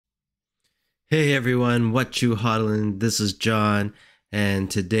Hey everyone, what you hodling? This is John,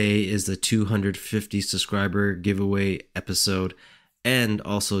 and today is the 250 subscriber giveaway episode and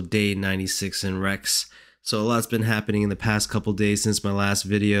also day 96 in Rex. So a lot's been happening in the past couple days since my last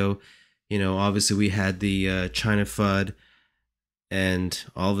video. Obviously we had the China FUD, and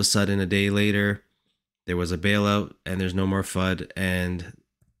all of a sudden a day later there was a bailout and there's no more FUD, and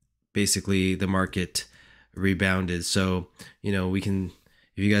basically the market rebounded. So,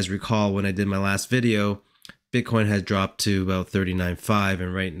 if you guys recall, when I did my last video, Bitcoin had dropped to about 39.5,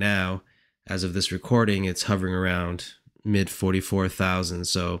 and right now, as of this recording, it's hovering around mid 44,000.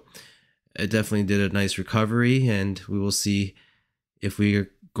 So it definitely did a nice recovery, and we will see if we are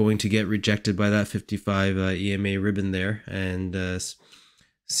going to get rejected by that 55 EMA ribbon there, and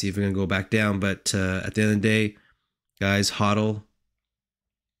see if we're going to go back down. But at the end of the day, guys, HODL,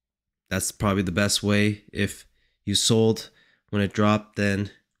 that's probably the best way. If you sold when it dropped, then,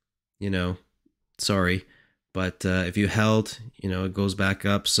 sorry. But if you held, it goes back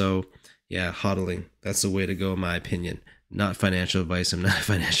up. So yeah, HODLing, that's the way to go in my opinion. Not financial advice. I'm not a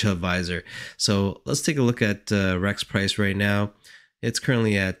financial advisor. So let's take a look at Rex price right now. It's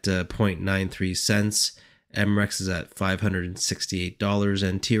currently at 0.93 cents. MREX is at $568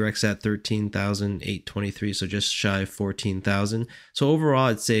 and TREX at $13,823, so just shy of 14,000. So overall,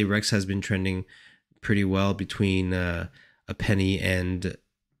 I'd say Rex has been trending pretty well between a penny and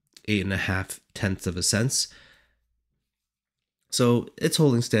 8.5 of a cent. So it's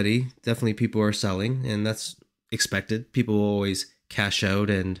holding steady. Definitely people are selling, and that's expected. People will always cash out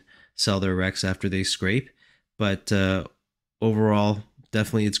and sell their Rex after they scrape. But overall,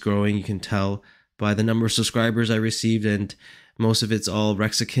 definitely it's growing. You can tell by the number of subscribers I received, and most of it's all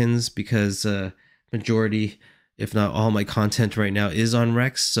Rexicans, because majority, if not all, my content right now is on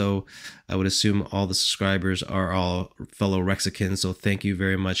Rex. So I would assume all the subscribers are all fellow Rexicans. So thank you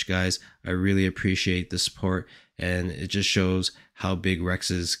very much, guys. I really appreciate the support, and it just shows how big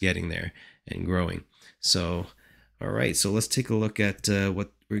Rex is getting there and growing. So, all right, so let's take a look at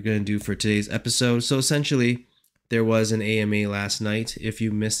what we're going to do for today's episode. So essentially, there was an AMA last night. If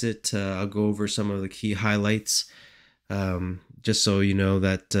you missed it, I'll go over some of the key highlights, just so you know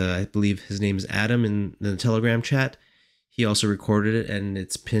that I believe his name is Adam in the Telegram chat. He also recorded it, and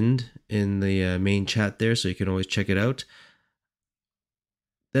it's pinned in the main chat there, so you can always check it out.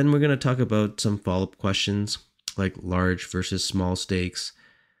 Then we're going to talk about some follow-up questions, like large versus small stakes.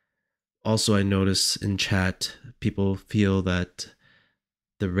 Also, I notice in chat, people feel that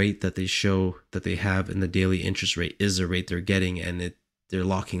the rate that they show that they have in the daily interest rate is the rate they're getting, and they're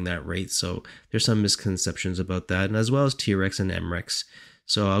locking that rate. So there's some misconceptions about that, and as well as TREX and MREX.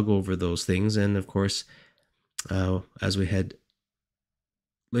 So I'll go over those things. And of course, as we head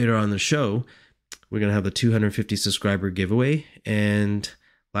later on the show, we're going to have the 250 subscriber giveaway, and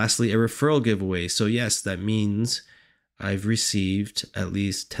lastly, a referral giveaway. So yes, that means I've received at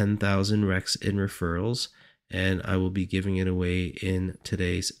least 10,000 Rex in referrals, and I will be giving it away in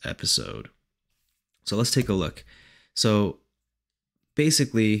today's episode. So let's take a look. So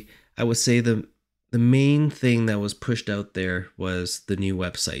basically, I would say the main thing that was pushed out there was the new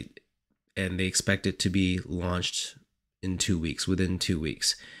website, and they expect it to be launched in 2 weeks, within 2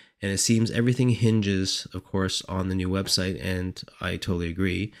 weeks. And it seems everything hinges, of course, on the new website, and I totally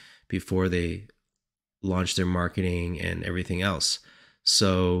agree, before they launch their marketing and everything else.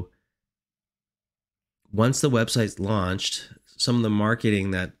 So once the website's launched, some of the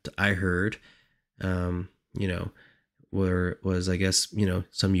marketing that I heard, was, I guess,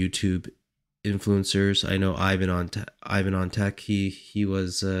 some YouTube influencers. I know Ivan on Tech, he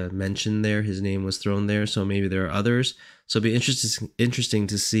was mentioned there. His name was thrown there. So maybe there are others. So it'll be interesting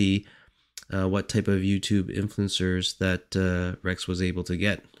to see what type of YouTube influencers that Rex was able to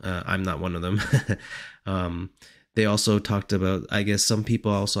get. I'm not one of them. They also talked about, I guess some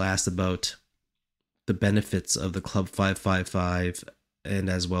people also asked about the benefits of the Club 555, and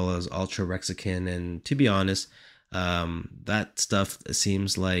as well as Ultra Rexican. And to be honest, that stuff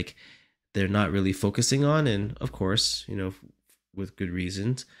seems like they're not really focusing on, and of course, with good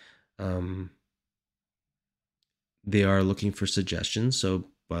reasons. They are looking for suggestions, so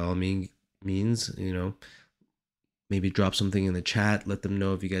by all means, maybe drop something in the chat. Let them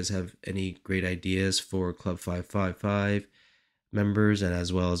know if you guys have any great ideas for Club 555 members, and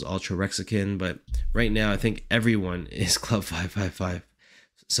as well as Ultra Rexican. But right now, I think everyone is Club 555.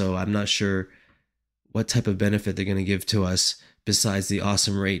 So I'm not sure what type of benefit they're going to give to us besides the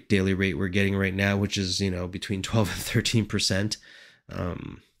awesome daily rate we're getting right now, which is, between 12 and 13%.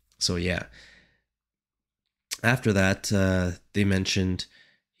 So yeah. After that, they mentioned,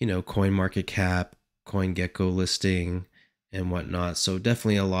 coin market cap, CoinGecko listing, and whatnot. So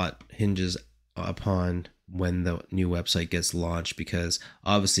definitely a lot hinges upon when the new website gets launched, because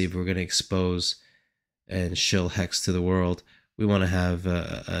obviously if we're going to expose and shill hex to the world, we want to have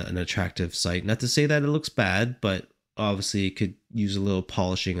an attractive site. Not to say that it looks bad, but obviously it could use a little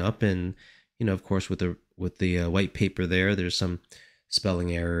polishing up. And of course, with the white paper there's some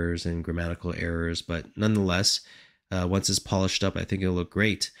spelling errors and grammatical errors, but nonetheless, once it's polished up, I think it'll look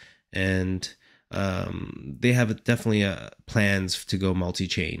great. And they have definitely plans to go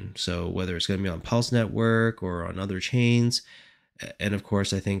multi-chain. So whether it's going to be on Pulse Network or on other chains, and of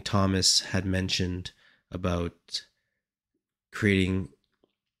course, I think Thomas had mentioned about creating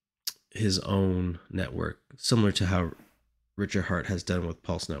his own network, similar to how Richard Hart has done with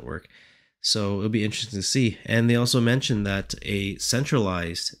Pulse Network. So it'll be interesting to see. And they also mentioned that a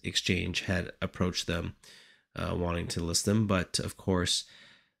centralized exchange had approached them, wanting to list them, but of course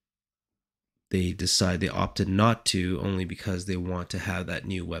they opted not to, only because they want to have that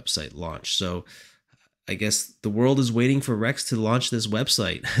new website launch. So I guess the world is waiting for Rex to launch this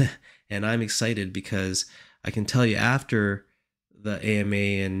website. And I'm excited because I can tell you, after the AMA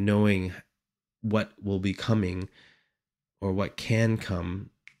and knowing what will be coming or what can come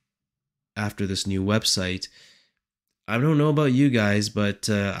after this new website, I don't know about you guys, but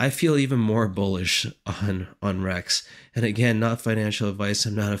I feel even more bullish on Rex. And again, not financial advice.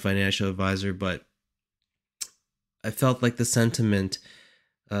 I'm not a financial advisor, but I felt like the sentiment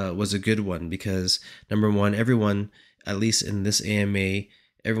was a good one, because number one, everyone, at least in this AMA,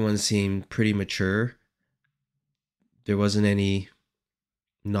 everyone seemed pretty mature. There wasn't any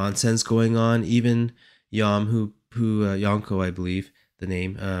nonsense going on. Even Yam, Yonko, I believe the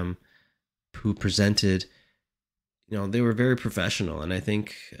name, who presented, they were very professional, and I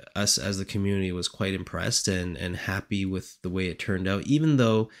think us as the community was quite impressed and happy with the way it turned out, even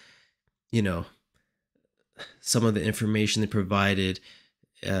though, some of the information they provided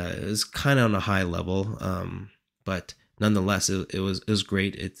is kind of on a high level, but nonetheless, it was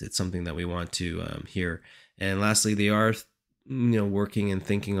great. It's something that we want to hear. And lastly, they are working and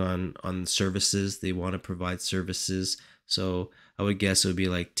thinking on services. They want to provide services. So I would guess it would be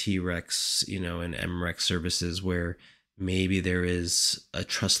like TREX, and MREX services, where maybe there is a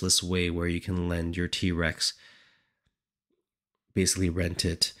trustless way where you can lend your TREX, basically rent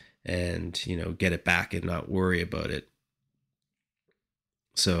it and, get it back and not worry about it.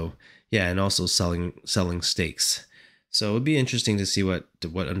 So yeah, and also selling stakes. So it'd be interesting to see what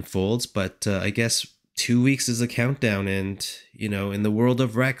unfolds. But I guess 2 weeks is a countdown, and in the world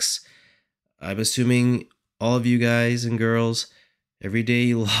of Rex, I'm assuming all of you guys and girls, every day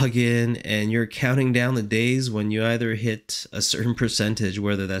you log in and you're counting down the days when you either hit a certain percentage,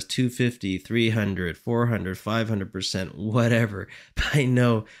 whether that's 250, 300, 400, 500%, whatever. But I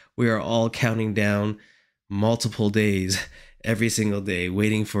know we are all counting down multiple days every single day,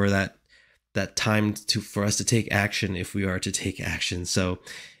 waiting for that time for us to take action, if we are to take action. So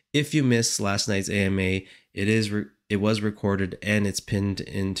if you missed last night's AMA, it was recorded and it's pinned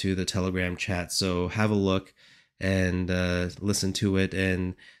into the Telegram chat. So have a look and listen to it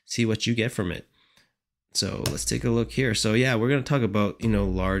and see what you get from it. So let's take a look here. So yeah, we're going to talk about,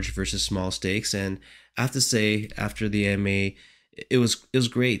 large versus small stakes. And I have to say, after the AMA, it was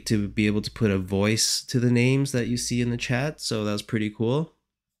great to be able to put a voice to the names that you see in the chat. So that was pretty cool.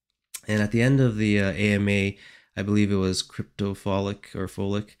 And at the end of the AMA, I believe it was Cryptofolic or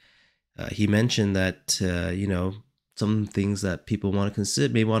Folic, he mentioned that, some things that people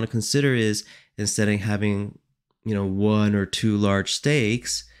may want to consider is, instead of having, 1 or 2 large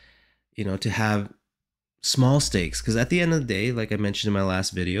stakes, to have small stakes. Because at the end of the day, like I mentioned in my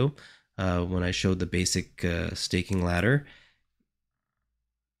last video, when I showed the basic staking ladder,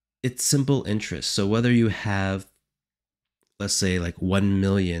 it's simple interest. So whether you have, let's say, like 1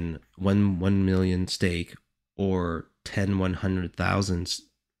 million stake, or 100,000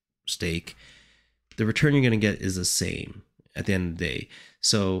 stake, the return you're going to get is the same at the end of the day.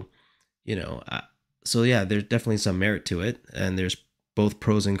 So, so yeah, there's definitely some merit to it, and there's both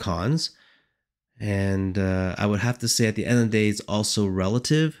pros and cons. And I would have to say, at the end of the day, it's also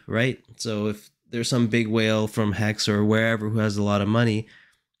relative, right? So if there's some big whale from Hex or wherever who has a lot of money,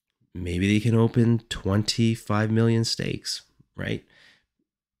 maybe they can open 25 million stakes, right?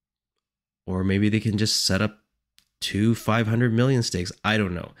 Or maybe they can just set up 500 million stakes. I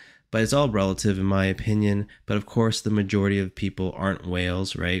don't know. But it's all relative, in my opinion. But of course, the majority of people aren't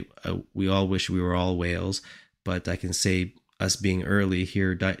whales, right? We all wish we were all whales. But I can say, us being early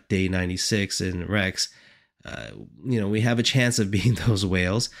here, day 96 in Rex, we have a chance of being those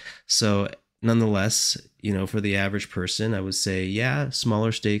whales. So nonetheless, for the average person, I would say, yeah,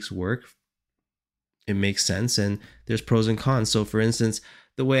 smaller stakes work. It makes sense. And there's pros and cons. So for instance,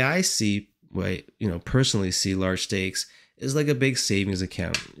 the way I see way, personally see large stakes is like a big savings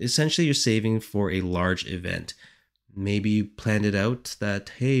account. Essentially, you're saving for a large event. Maybe you planned it out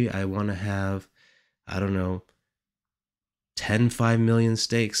that, hey, I want to have, I don't know, 10 5 million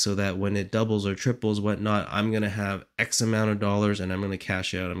stakes so that when it doubles or triples, whatnot, I'm going to have X amount of dollars and I'm going to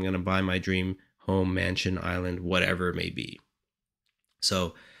cash out. I'm going to buy my dream home, mansion, island, whatever it may be.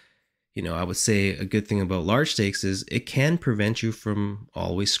 So, I would say a good thing about large stakes is it can prevent you from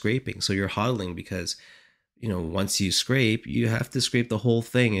always scraping. So you're hodling because, once you scrape, you have to scrape the whole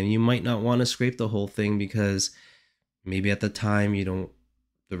thing, and you might not want to scrape the whole thing because maybe at the time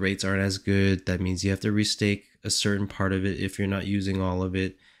the rates aren't as good. That means you have to restake a certain part of it if you're not using all of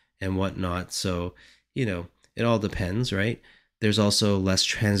it and whatnot. So, it all depends, right? There's also less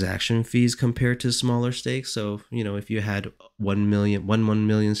transaction fees compared to smaller stakes. So, if you had 1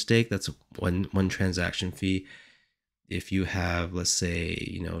 million stake, that's one transaction fee. If you have, let's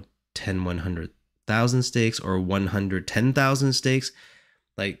say, 10 100,000 stakes or 110,000 stakes,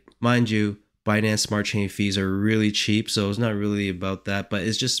 like, mind you, Binance Smart Chain fees are really cheap, so it's not really about that, but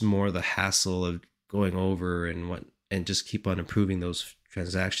it's just more the hassle of going over and just keep on improving those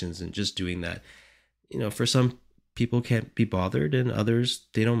transactions and just doing that. For some people can't be bothered and others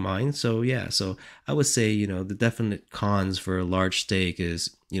they don't mind. So yeah, so I would say, the definite cons for a large stake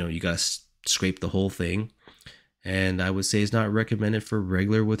is, you got to scrape the whole thing. And I would say it's not recommended for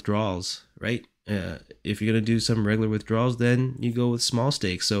regular withdrawals, right? If you're going to do some regular withdrawals, then you go with small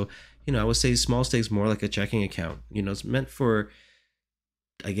stakes. So, I would say small stakes more like a checking account. It's meant for,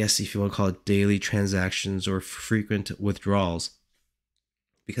 I guess, if you want to call it daily transactions or frequent withdrawals,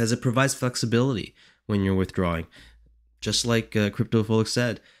 because it provides flexibility when you're withdrawing. Just like CryptoFolix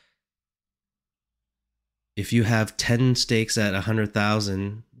said, if you have 10 stakes at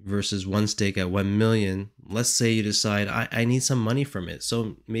 100,000 versus one stake at 1 million, let's say you decide I need some money from it.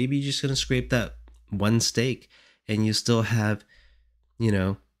 So maybe you're just going to scrape that one stake and you still have,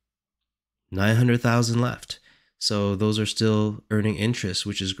 900,000 left. So those are still earning interest,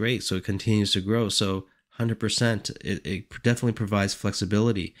 which is great. So it continues to grow. So 100%, it definitely provides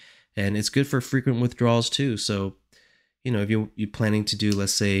flexibility, and it's good for frequent withdrawals too. So, if you're planning to do,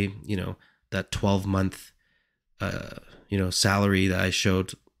 let's say, that 12-month, salary that I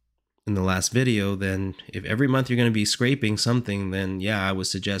showed in the last video, then if every month you're going to be scraping something, then yeah, I would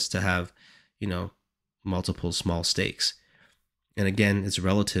suggest to have, multiple small stakes. And again, it's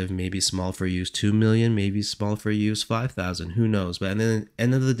relative. Maybe small for you is 2 million, maybe small for you is 5,000. Who knows? But at the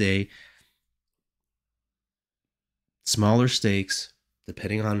end of the day, smaller stakes,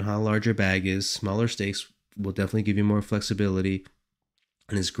 depending on how large your bag is, smaller stakes will definitely give you more flexibility.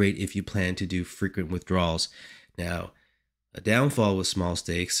 And it's great if you plan to do frequent withdrawals. Now, a downfall with small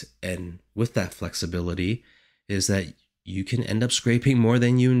stakes and with that flexibility is that you can end up scraping more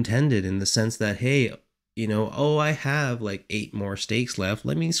than you intended, in the sense that, hey, I have like 8 more stakes left.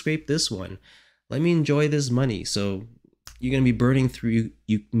 Let me scrape this one. Let me enjoy this money. So you're going to be burning through,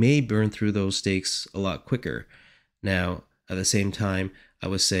 you may burn through those stakes a lot quicker. Now, at the same time, I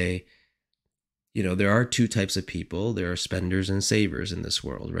would say, there are 2 types of people. There are spenders and savers in this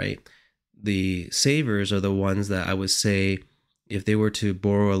world, right? The savers are the ones that I would say, if they were to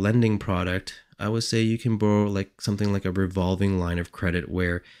borrow a lending product, I would say you can borrow like something like a revolving line of credit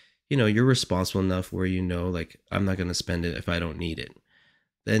where, you're responsible enough where, like, I'm not going to spend it if I don't need it.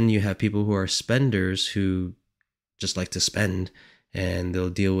 Then you have people who are spenders who just like to spend, and they'll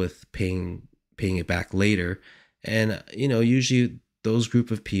deal with paying it back later. And, usually those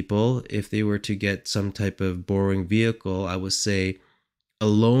group of people, if they were to get some type of borrowing vehicle, I would say a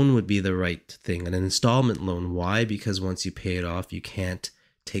loan would be the right thing, an installment loan. Why? Because once you pay it off, you can't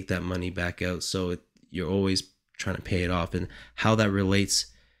take that money back out. So you're always trying to pay it off. And how that relates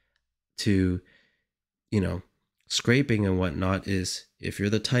to, scraping and whatnot is, if you're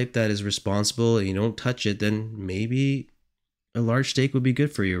the type that is responsible and you don't touch it, then maybe a large stake would be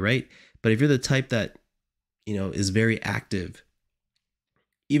good for you, right? But if you're the type that, is very active,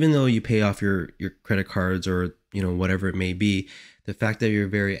 even though you pay off your credit cards or, whatever it may be, the fact that you're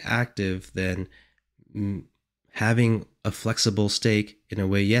very active, then having a flexible stake, in a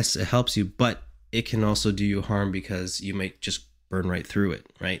way, yes, it helps you, but it can also do you harm because you might just burn right through it,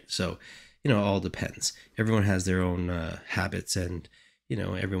 right? So, it all depends. Everyone has their own habits, and,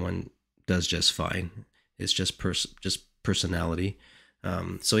 everyone does just fine. It's just personality.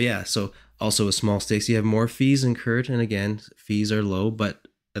 So yeah, so also with small stakes, you have more fees incurred. And again, fees are low, but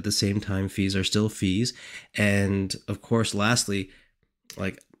at the same time, fees are still fees. And of course, lastly,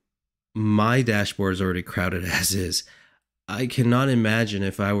 like, my dashboard is already crowded as is. I cannot imagine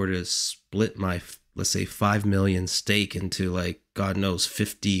if I were to split my, let's say, 5 million stake into like God knows,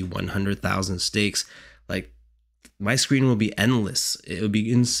 50, 100,000 stakes, like my screen will be endless. It would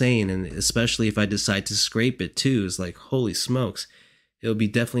be insane. And especially if I decide to scrape it too, it's like, holy smokes, it'll be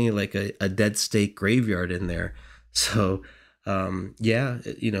definitely like a dead stake graveyard in there. So, yeah,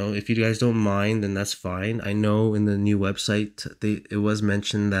 if you guys don't mind, then that's fine. I know in the new website, it was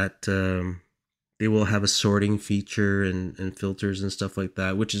mentioned that, they will have a sorting feature and filters and stuff like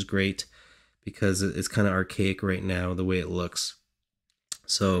that, which is great because it's kind of archaic right now, the way it looks.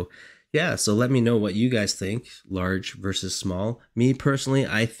 So, yeah, so let me know what you guys think, large versus small. Me personally,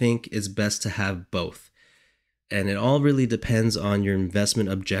 I think it's best to have both. And it all really depends on your investment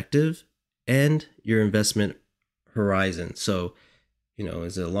objective and your investment horizon. So,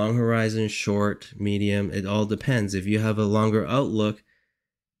 is it a long horizon, short, medium? It all depends. If you have a longer outlook,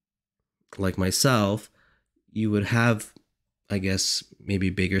 like myself, you would have, I guess, maybe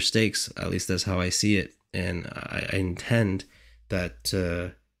bigger stakes. At least that's how I see it. And I intend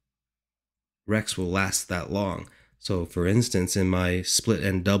that Rex will last that long. So for instance, in my split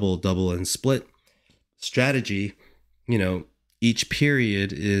and double, double and split strategy, each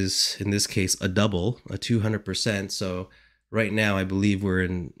period is, in this case, a double, a 200%. So right now, I believe we're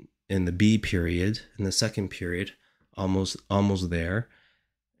in the B period, in the second period, almost there.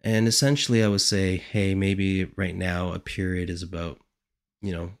 And essentially, I would say, hey, maybe right now a period is about,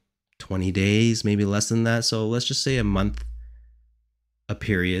 20 days, maybe less than that. So let's just say a month, a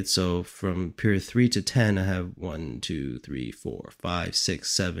period. So from period 3 to 10, I have 1, 2, 3, 4, 5,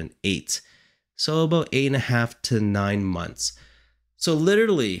 6, 7, 8. So about 8.5 to 9 months. So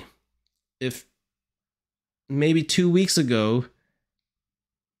literally, if maybe 2 weeks ago,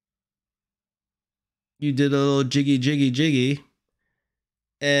 you did a little jiggy, jiggy, jiggy,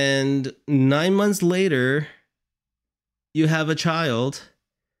 and 9 months later, you have a child,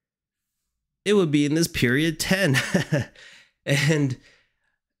 it would be in this period 10. and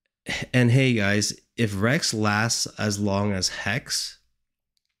hey guys, if Rex lasts as long as Hex,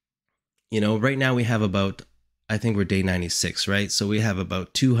 right now we have about, I think we're day 96, right? So we have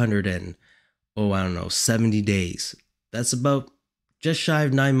about 70 days. That's about just shy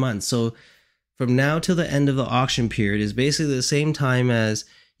of 9 months. So from now till the end of the auction period is basically the same time as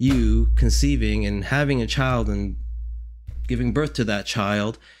you conceiving and having a child and giving birth to that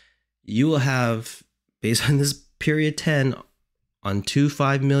child. You will have, based on this period 10, on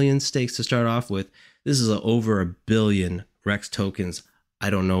 5 million stakes to start off with, this is over 1 billion Rex tokens. I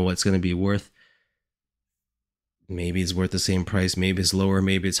don't know what's going to be worth. Maybe it's worth the same price. Maybe it's lower.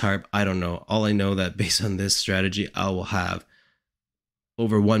 Maybe it's higher. I don't know. All I know that based on this strategy, I will have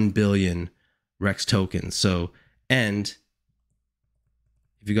over 1 billion Rex tokens. So, and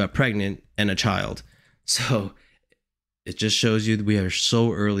if you got pregnant and a child. So it just shows you that we are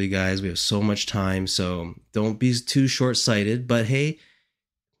so early, guys. We have so much time. So don't be too short-sighted. But hey,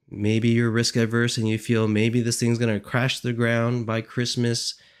 maybe you're risk averse and you feel maybe this thing's going to crash to the ground by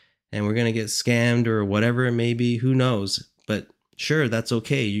Christmas and we're going to get scammed or whatever it may be. Who knows? But sure, that's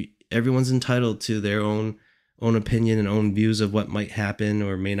okay. Everyone's entitled to their own opinion and own views of what might happen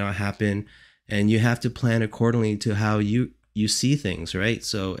or may not happen. And you have to plan accordingly to how you see things, right?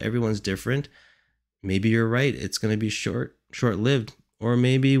 So everyone's different. Maybe you're right. It's going to be short-lived, or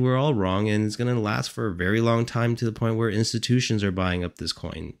maybe we're all wrong and it's going to last for a very long time to the point where institutions are buying up this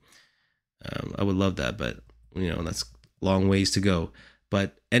coin. I would love that, but that's long ways to go.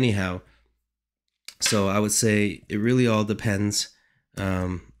 But anyhow, so I would say it really all depends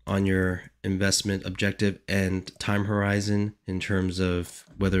on your investment objective and time horizon in terms of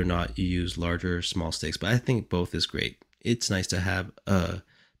whether or not you use larger or small stakes. But I think both is great. It's nice to have a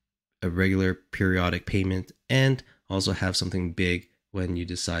regular periodic payment and also have something big when you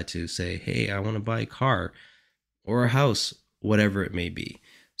decide to say, hey, I want to buy a car or a house, whatever it may be.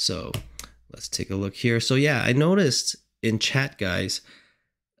 So let's take a look here. So yeah, I noticed in chat, guys,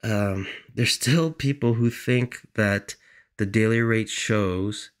 there's still people who think that the daily rate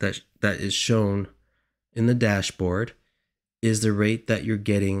shows that is shown in the dashboard is the rate that you're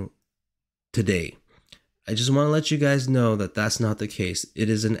getting today. I just want to let you guys know that that's not the case. It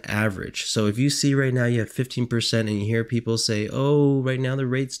is an average. So if you see right now you have 15% and you hear people say, oh, right now the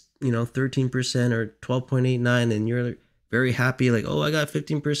rate's 13% or 12.89, and you're very happy, like, oh, I got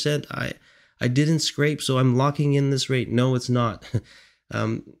 15%. I didn't scrape, so I'm locking in this rate. No, it's not.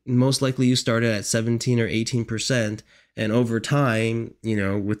 Most likely you started at 17 or 18%, and over time,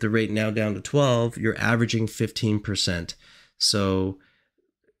 with the rate now down to 12, you're averaging 15%. So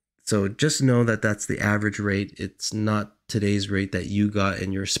just know that that's the average rate. It's not today's rate that you got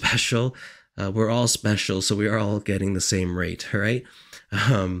and you're special. We're all special, so we are all getting the same rate, right?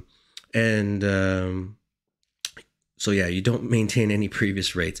 So yeah, you don't maintain any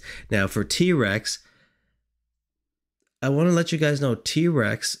previous rates. Now for TREX, I want to let you guys know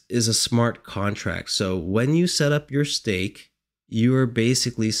TREX is a smart contract. So when you set up your stake, you are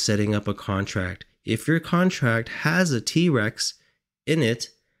basically setting up a contract. If your contract has a TREX in it,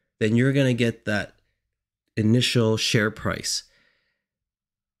 then you're going to get that initial share price.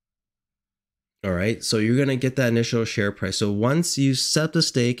 All right, so you're going to get that initial share price. So once you set the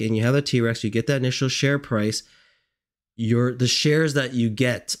stake and you have a TREX, you get that initial share price. The shares that you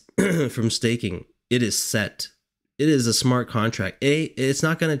get from staking, it is set. It is a smart contract. It's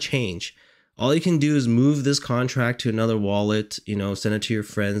not going to change. All you can do is move this contract to another wallet, send it to your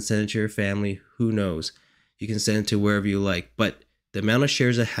friends, send it to your family, who knows. You can send it to wherever you like, but the amount of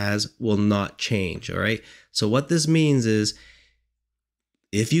shares it has will not change, all right? So what this means is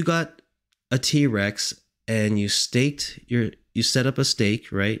if you got a TREX and you set up a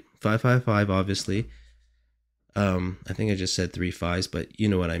stake, right? 555 obviously. I think I just said 3 5s, but you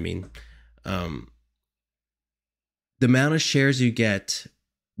know what I mean. The amount of shares you get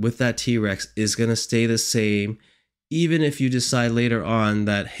with that TREX is going to stay the same, even if you decide later on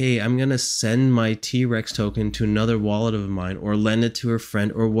that, hey, I'm going to send my TREX token to another wallet of mine or lend it to a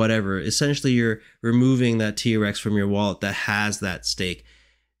friend or whatever. Essentially, you're removing that TREX from your wallet that has that stake.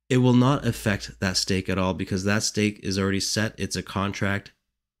 It will not affect that stake at all because that stake is already set. It's a contract.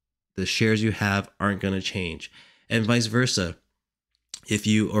 The shares you have aren't going to change. And vice versa. If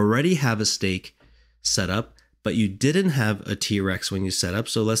you already have a stake set up, but you didn't have a TREX when you set up.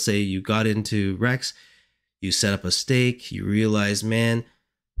 So let's say you got into Rex, you set up a stake, you realize, man,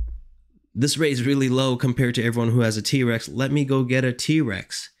 this rate is really low compared to everyone who has a TREX. Let me go get a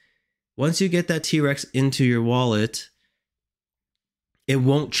TREX. Once you get that TREX into your wallet, it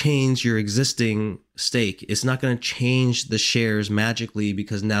won't change your existing stake. It's not going to change the shares magically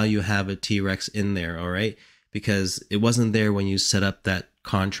because now you have a TREX in there, all right? Because it wasn't there when you set up that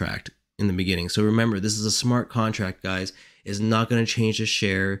contract in the beginning. So remember, this is a smart contract, guys. It's not going to change the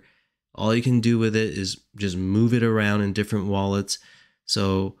share. All you can do with it is just move it around in different wallets.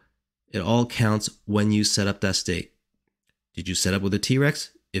 So it all counts when you set up that stake. Did you set up with a TREX?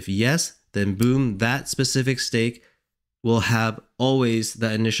 If yes, then boom, that specific stake will have always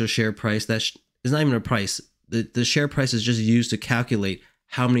that initial share price. That is not even a price. The share price is just used to calculate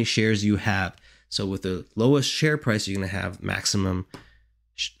how many shares you have. So with the lowest share price, you're going to have maximum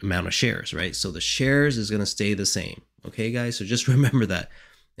amount of shares, right? So the shares is going to stay the same. Okay, guys? So just remember that.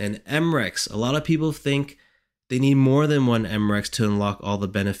 And MREX, a lot of people think they need more than one MREX to unlock all the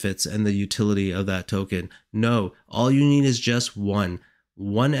benefits and the utility of that token. No, all you need is just one.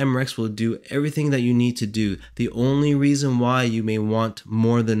 One MREX will do everything that you need to do. The only reason why you may want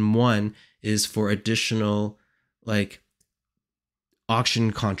more than one is for additional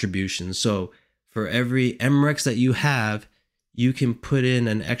auction contributions. So for every MREX that you have, you can put in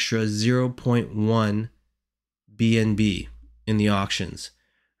an extra 0.1 BNB in the auctions.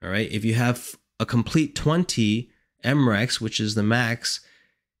 All right. If you have a complete 20 MREX, which is the max,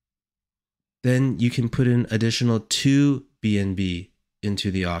 then you can put in additional 2 BNB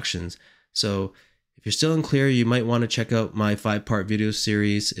into the auctions. So if you're still unclear, you might want to check out my 5-part video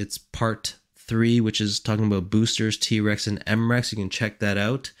series. It's part 3, which is talking about boosters, TREX, and MREX. You can check that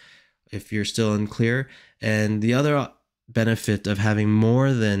out if you're still unclear. And the other benefit of having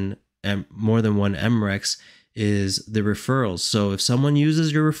more than one MREX is the referrals. So if someone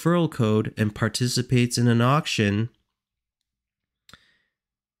uses your referral code and participates in an auction,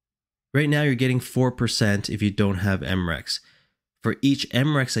 right now you're getting 4% if you don't have MREX. For each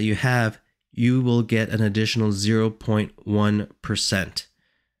MREX that you have, you will get an additional 0.1%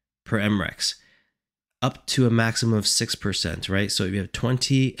 per MREX, up to a maximum of 6%, right? So if you have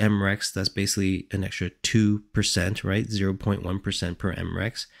 20 MREX, that's basically an extra 2%, right? 0.1% per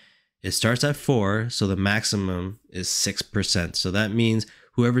MREX. It starts at 4, so the maximum is 6%. So that means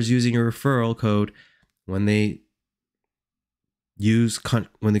whoever's using your referral code, when they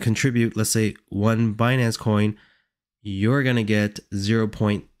contribute, let's say 1 Binance coin, you're going to get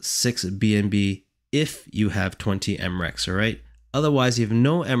 0.6 BNB if you have 20 MREX, all right? Otherwise, if you have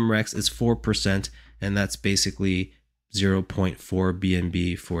no MREX, it's 4%, and that's basically 0.4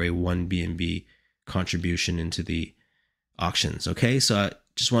 BNB for a 1 BNB contribution into the auctions, okay? So I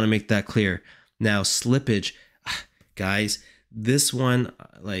just want to make that clear. Now, slippage, guys, this one,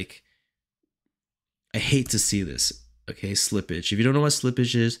 I hate to see this, okay? Slippage. If you don't know what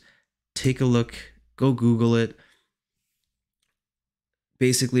slippage is, take a look, go Google it.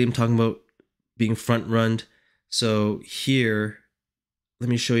 Basically, I'm talking about being front runned. So here,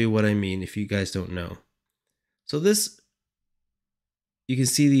 let me show you what I mean if you guys don't know. So this, you can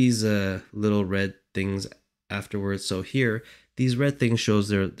see these little red things afterwards. So here, these red things shows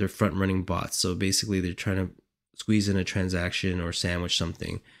they're front running bots. So basically they're trying to squeeze in a transaction or sandwich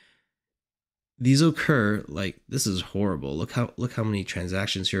something. These occur, like, this is horrible. Look how many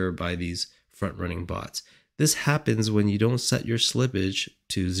transactions here are by these front running bots. This happens when you don't set your slippage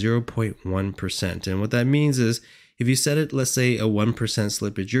to 0.1%. And what that means is if you set it, let's say a 1%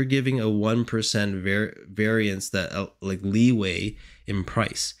 slippage, you're giving a 1% variance, that like leeway in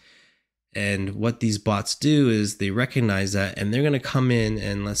price. And what these bots do is they recognize that, and they're going to come in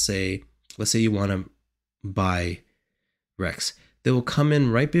and let's say you want to buy REX. They will come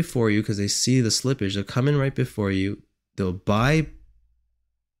in right before you because they see the slippage. They'll come in right before you. They'll buy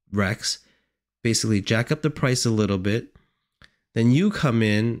REX, basically jack up the price a little bit. Then you come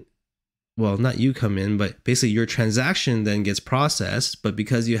in, well, not you come in, but basically your transaction then gets processed. But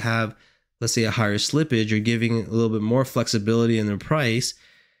because you have, let's say, a higher slippage, you're giving a little bit more flexibility in the price.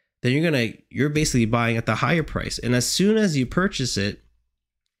 Then you're basically buying at the higher price. And as soon as you purchase it,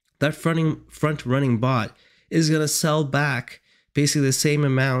 that front running bot is going to sell back basically the same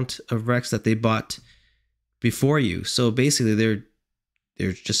amount of REX that they bought before you. So basically they're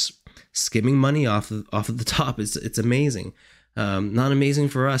just skimming money off of the top. It's amazing. Not amazing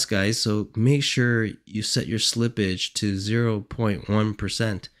for us, guys. So make sure you set your slippage to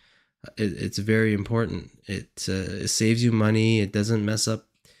 0.1%. It's very important. It saves you money. It doesn't mess up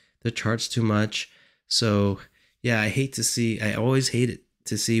the charts too much. So yeah, I always hate it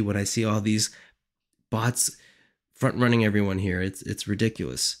to see when I see all these bots front running everyone here. It's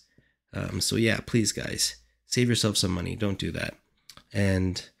ridiculous. So yeah, please guys, save yourself some money. Don't do that.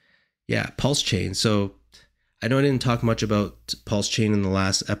 And yeah, pulse chain. So I know I didn't talk much about pulse chain in the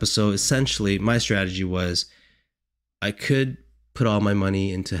last episode. Essentially, my strategy was I could put all my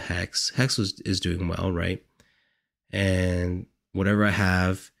money into Hex. Hex is doing well, right? And whatever I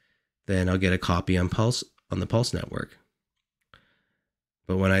have, then I'll get a copy on the Pulse network.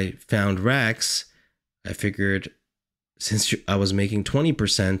 But when I found REX, I figured, since I was making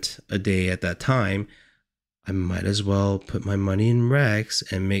 20% a day at that time, I might as well put my money in REX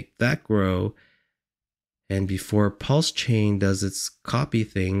and make that grow. And before Pulse Chain does its copy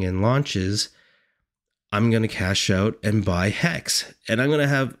thing and launches, I'm going to cash out and buy Hex. And I'm going to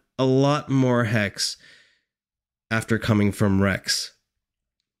have a lot more Hex after coming from REX.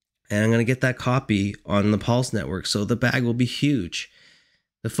 And I'm going to get that copy on the Pulse network. So the bag will be huge.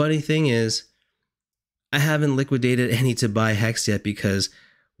 The funny thing is, I haven't liquidated any to buy Hex yet, because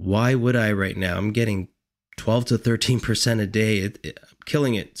why would I right now? I'm getting 12 to 13% a day. I'm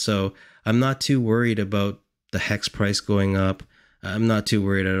killing it. So I'm not too worried about the Hex price going up. I'm not too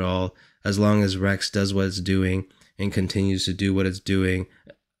worried at all. As long as REX does what it's doing and continues to do what it's doing,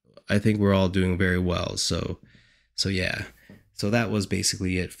 I think we're all doing very well. So yeah. So that was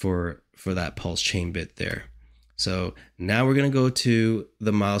basically it for that Pulse Chain bit there. So now we're going to go to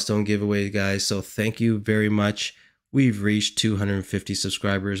the milestone giveaway, guys. So thank you very much. We've reached 250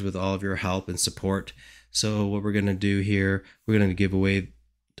 subscribers with all of your help and support. So what we're going to do here, we're going to give away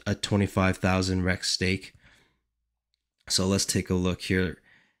a 25,000 REX stake. So let's take a look here.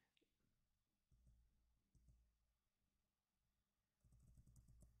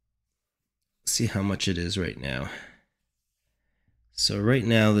 See how much it is right now. So right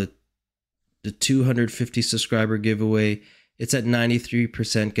now, the 250 subscriber giveaway, it's at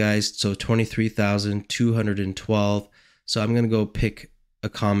 93%, guys. So 23,212. So I'm going to go pick a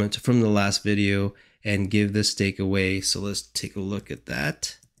comment from the last video and give this stake away. So let's take a look at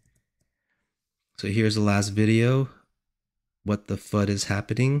that. So here's the last video. What the FUD is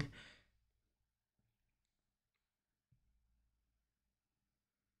happening?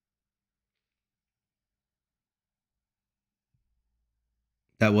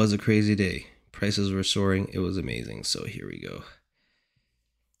 That was a crazy day. Prices were soaring. It was amazing. So here we go.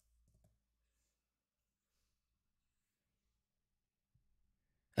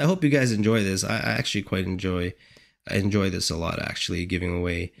 I hope you guys enjoy this. I actually quite enjoy this a lot, actually, giving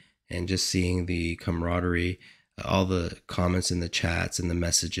away and just seeing the camaraderie, all the comments in the chats and the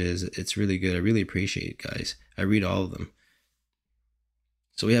messages. It's really good. I really appreciate it, guys. I read all of them.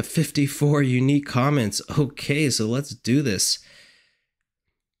 So we have 54 unique comments. Okay, so let's do this.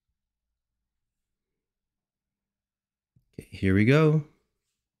 Okay, here we go.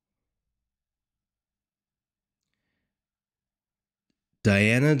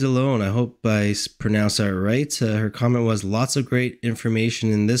 Diana DeLone, I hope I pronounced that right. Her comment was lots of great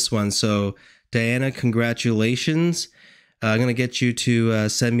information in this one. So Diana, congratulations. I'm going to get you to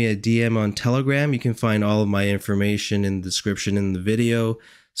send me a DM on Telegram. You can find all of my information in the description in the video.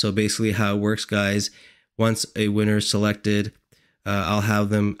 So basically how it works, guys, once a winner is selected, I'll have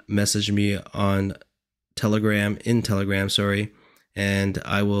them message me on Telegram, sorry, and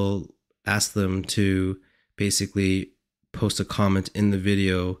I will ask them to basically post a comment in the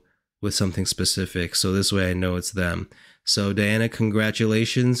video with something specific. So this way I know it's them. So Diana,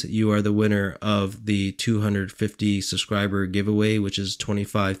 congratulations. You are the winner of the 250 subscriber giveaway, which is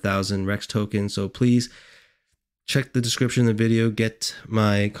 25,000 Rex tokens. So please check the description of the video, get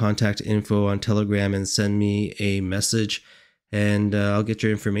my contact info on Telegram, and send me a message, and I'll get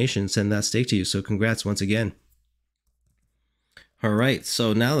your information, send that stake to you. So congrats once again. All right,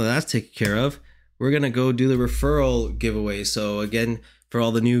 so now that that's taken care of, we're going to go do the referral giveaway. So again, for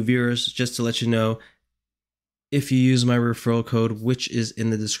all the new viewers, just to let you know, if you use my referral code, which is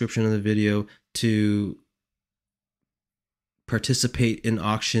in the description of the video, to participate in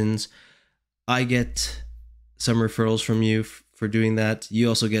auctions, I get some referrals from you for doing that. You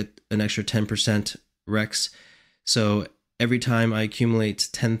also get an extra 10% Rex. So every time I accumulate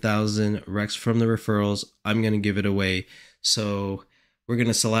 10,000 Rex from the referrals, I'm going to give it away. So we're going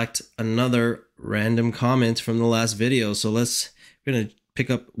to select another random comment from the last video. So we're going to pick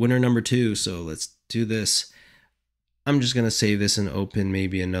up winner number 2. So let's do this. I'm just going to save this and open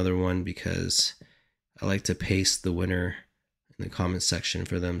maybe another one because I like to paste the winner in the comment section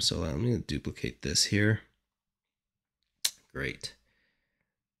for them. So I'm going to duplicate this here. Great.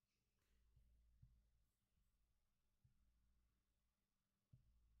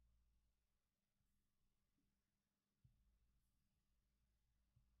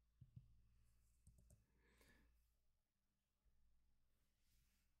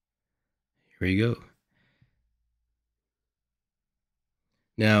 Here you go.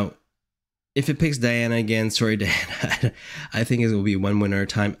 Now, if it picks Diana again, sorry, Diana, I think it will be one winner at a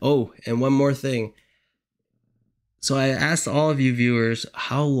time. Oh, and one more thing. So I asked all of you viewers,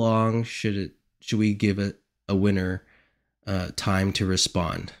 how long should we give a winner time to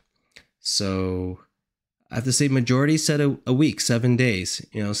respond? So I have to say majority said a week, 7 days.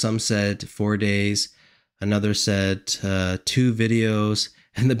 You know, some said 4 days, another said 2 videos,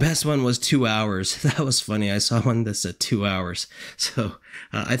 and the best one was 2 hours. That was funny. I saw one that said 2 hours. So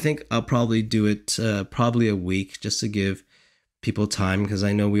I think I'll probably do it probably a week just to give people time, because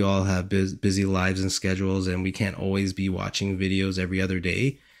I know we all have busy lives and schedules, and we can't always be watching videos every other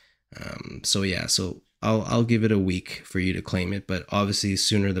day. So yeah, so I'll give it a week for you to claim it, but obviously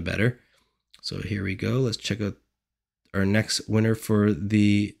sooner the better. So here we go. Let's check out our next winner for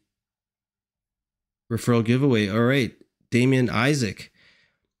the referral giveaway. All right, Damien Isaac.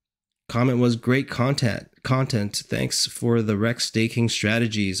 Comment was great content. Thanks for the Rex staking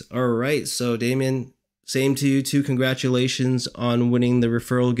strategies. All right, so Damien, same to you too. Congratulations on winning the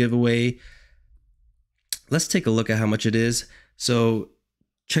referral giveaway. Let's take a look at how much it is. So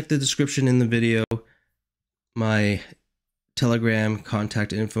check the description in the video. My Telegram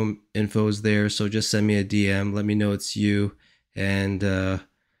contact info is there. So just send me a DM. Let me know it's you, and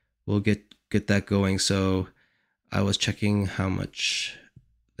we'll get that going. So I was checking how much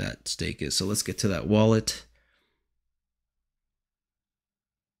that stake is. So let's get to that wallet.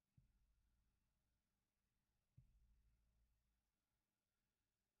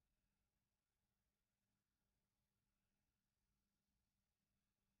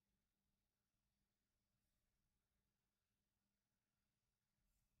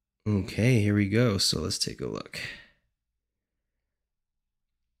 Okay, here we go. So let's take a look.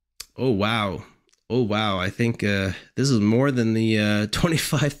 Oh wow. Oh wow. I think this is more than the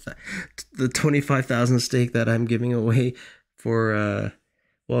 25,000 stake that I'm giving away for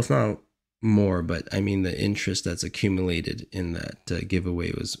well, it's not more, but I mean the interest that's accumulated in that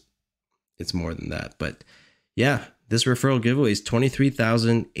giveaway it's more than that. But yeah, this referral giveaway is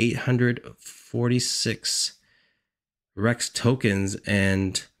 23,846 Rex tokens,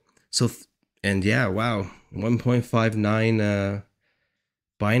 and yeah, wow, 1.59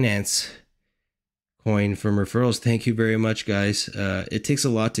 Binance coin from referrals. Thank you very much, guys. It takes a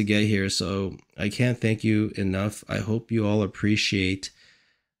lot to get here, so I can't thank you enough. I hope you all appreciate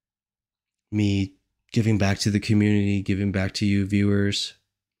me giving back to the community, giving back to you viewers.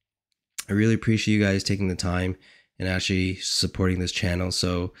 I really appreciate you guys taking the time and actually supporting this channel.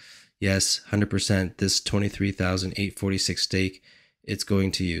 So yes, 100%, this 23,846 stake, it's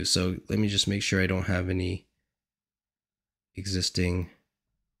going to you. So let me just make sure I don't have any existing.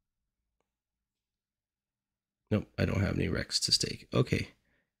 Nope, I don't have any Rex to stake. Okay,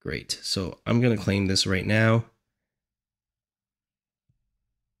 great. So I'm going to claim this right now.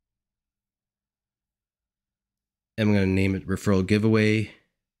 I'm going to name it referral giveaway.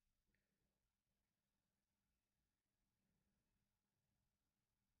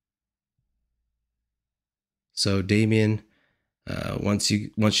 So Damien, Once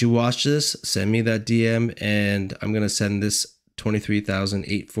you watch this, send me that DM, and I'm gonna send this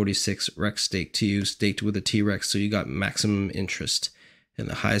 23,846 Rex stake to you, staked with a TREX, so you got maximum interest and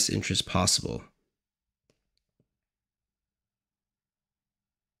the highest interest possible.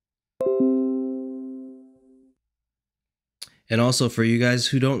 And also, for you guys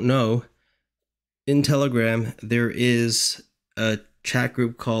who don't know, in Telegram there is a chat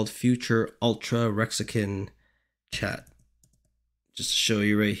group called Future Ultra Rexican Chat. Just to show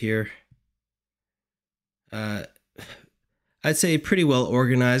you right here. I'd say pretty well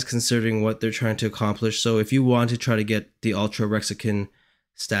organized considering what they're trying to accomplish. So if you want to try to get the Ultra Rexican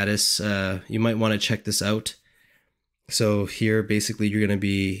status, you might want to check this out. So here, basically, you're going to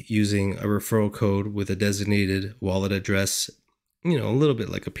be using a referral code with a designated wallet address, you know, a little bit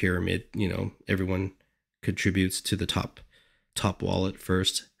like a pyramid. You know, everyone contributes to the top wallet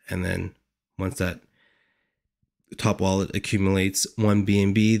first, and then once that top wallet accumulates 1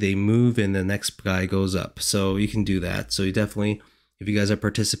 BNB, they move and the next guy goes up. So you can do that. So you definitely, if you guys are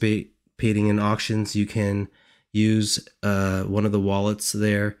participating in auctions, you can use one of the wallets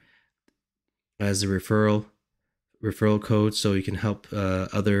there as a referral code, so you can help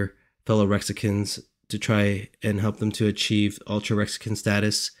other fellow Rexicans to try and help them to achieve Ultra Rexican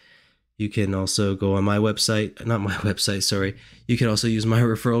status. You can also go on my website, not my website, sorry. You can also use my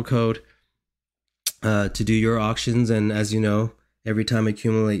referral code to do your auctions. And as you know, every time I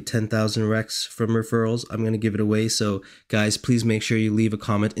accumulate 10,000 Rex from referrals, I'm going to give it away. So guys, please make sure you leave a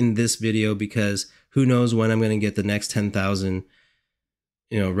comment in this video, because who knows when I'm going to get the next 10,000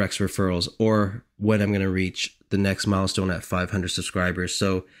 Rex referrals, or when I'm going to reach the next milestone at 500 subscribers.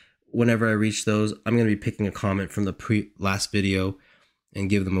 So whenever I reach those, I'm going to be picking a comment from the last video and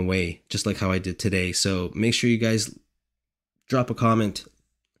give them away, just like how I did today. So make sure you guys drop a comment.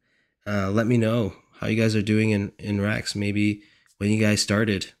 Let me know how you guys are doing in Rex. Maybe when you guys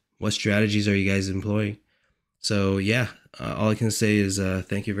started, what strategies are you guys employing? So yeah, all I can say is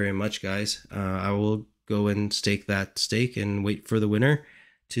thank you very much, guys. I will go and stake that stake and wait for the winner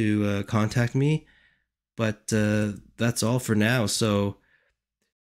to contact me. But that's all for now. So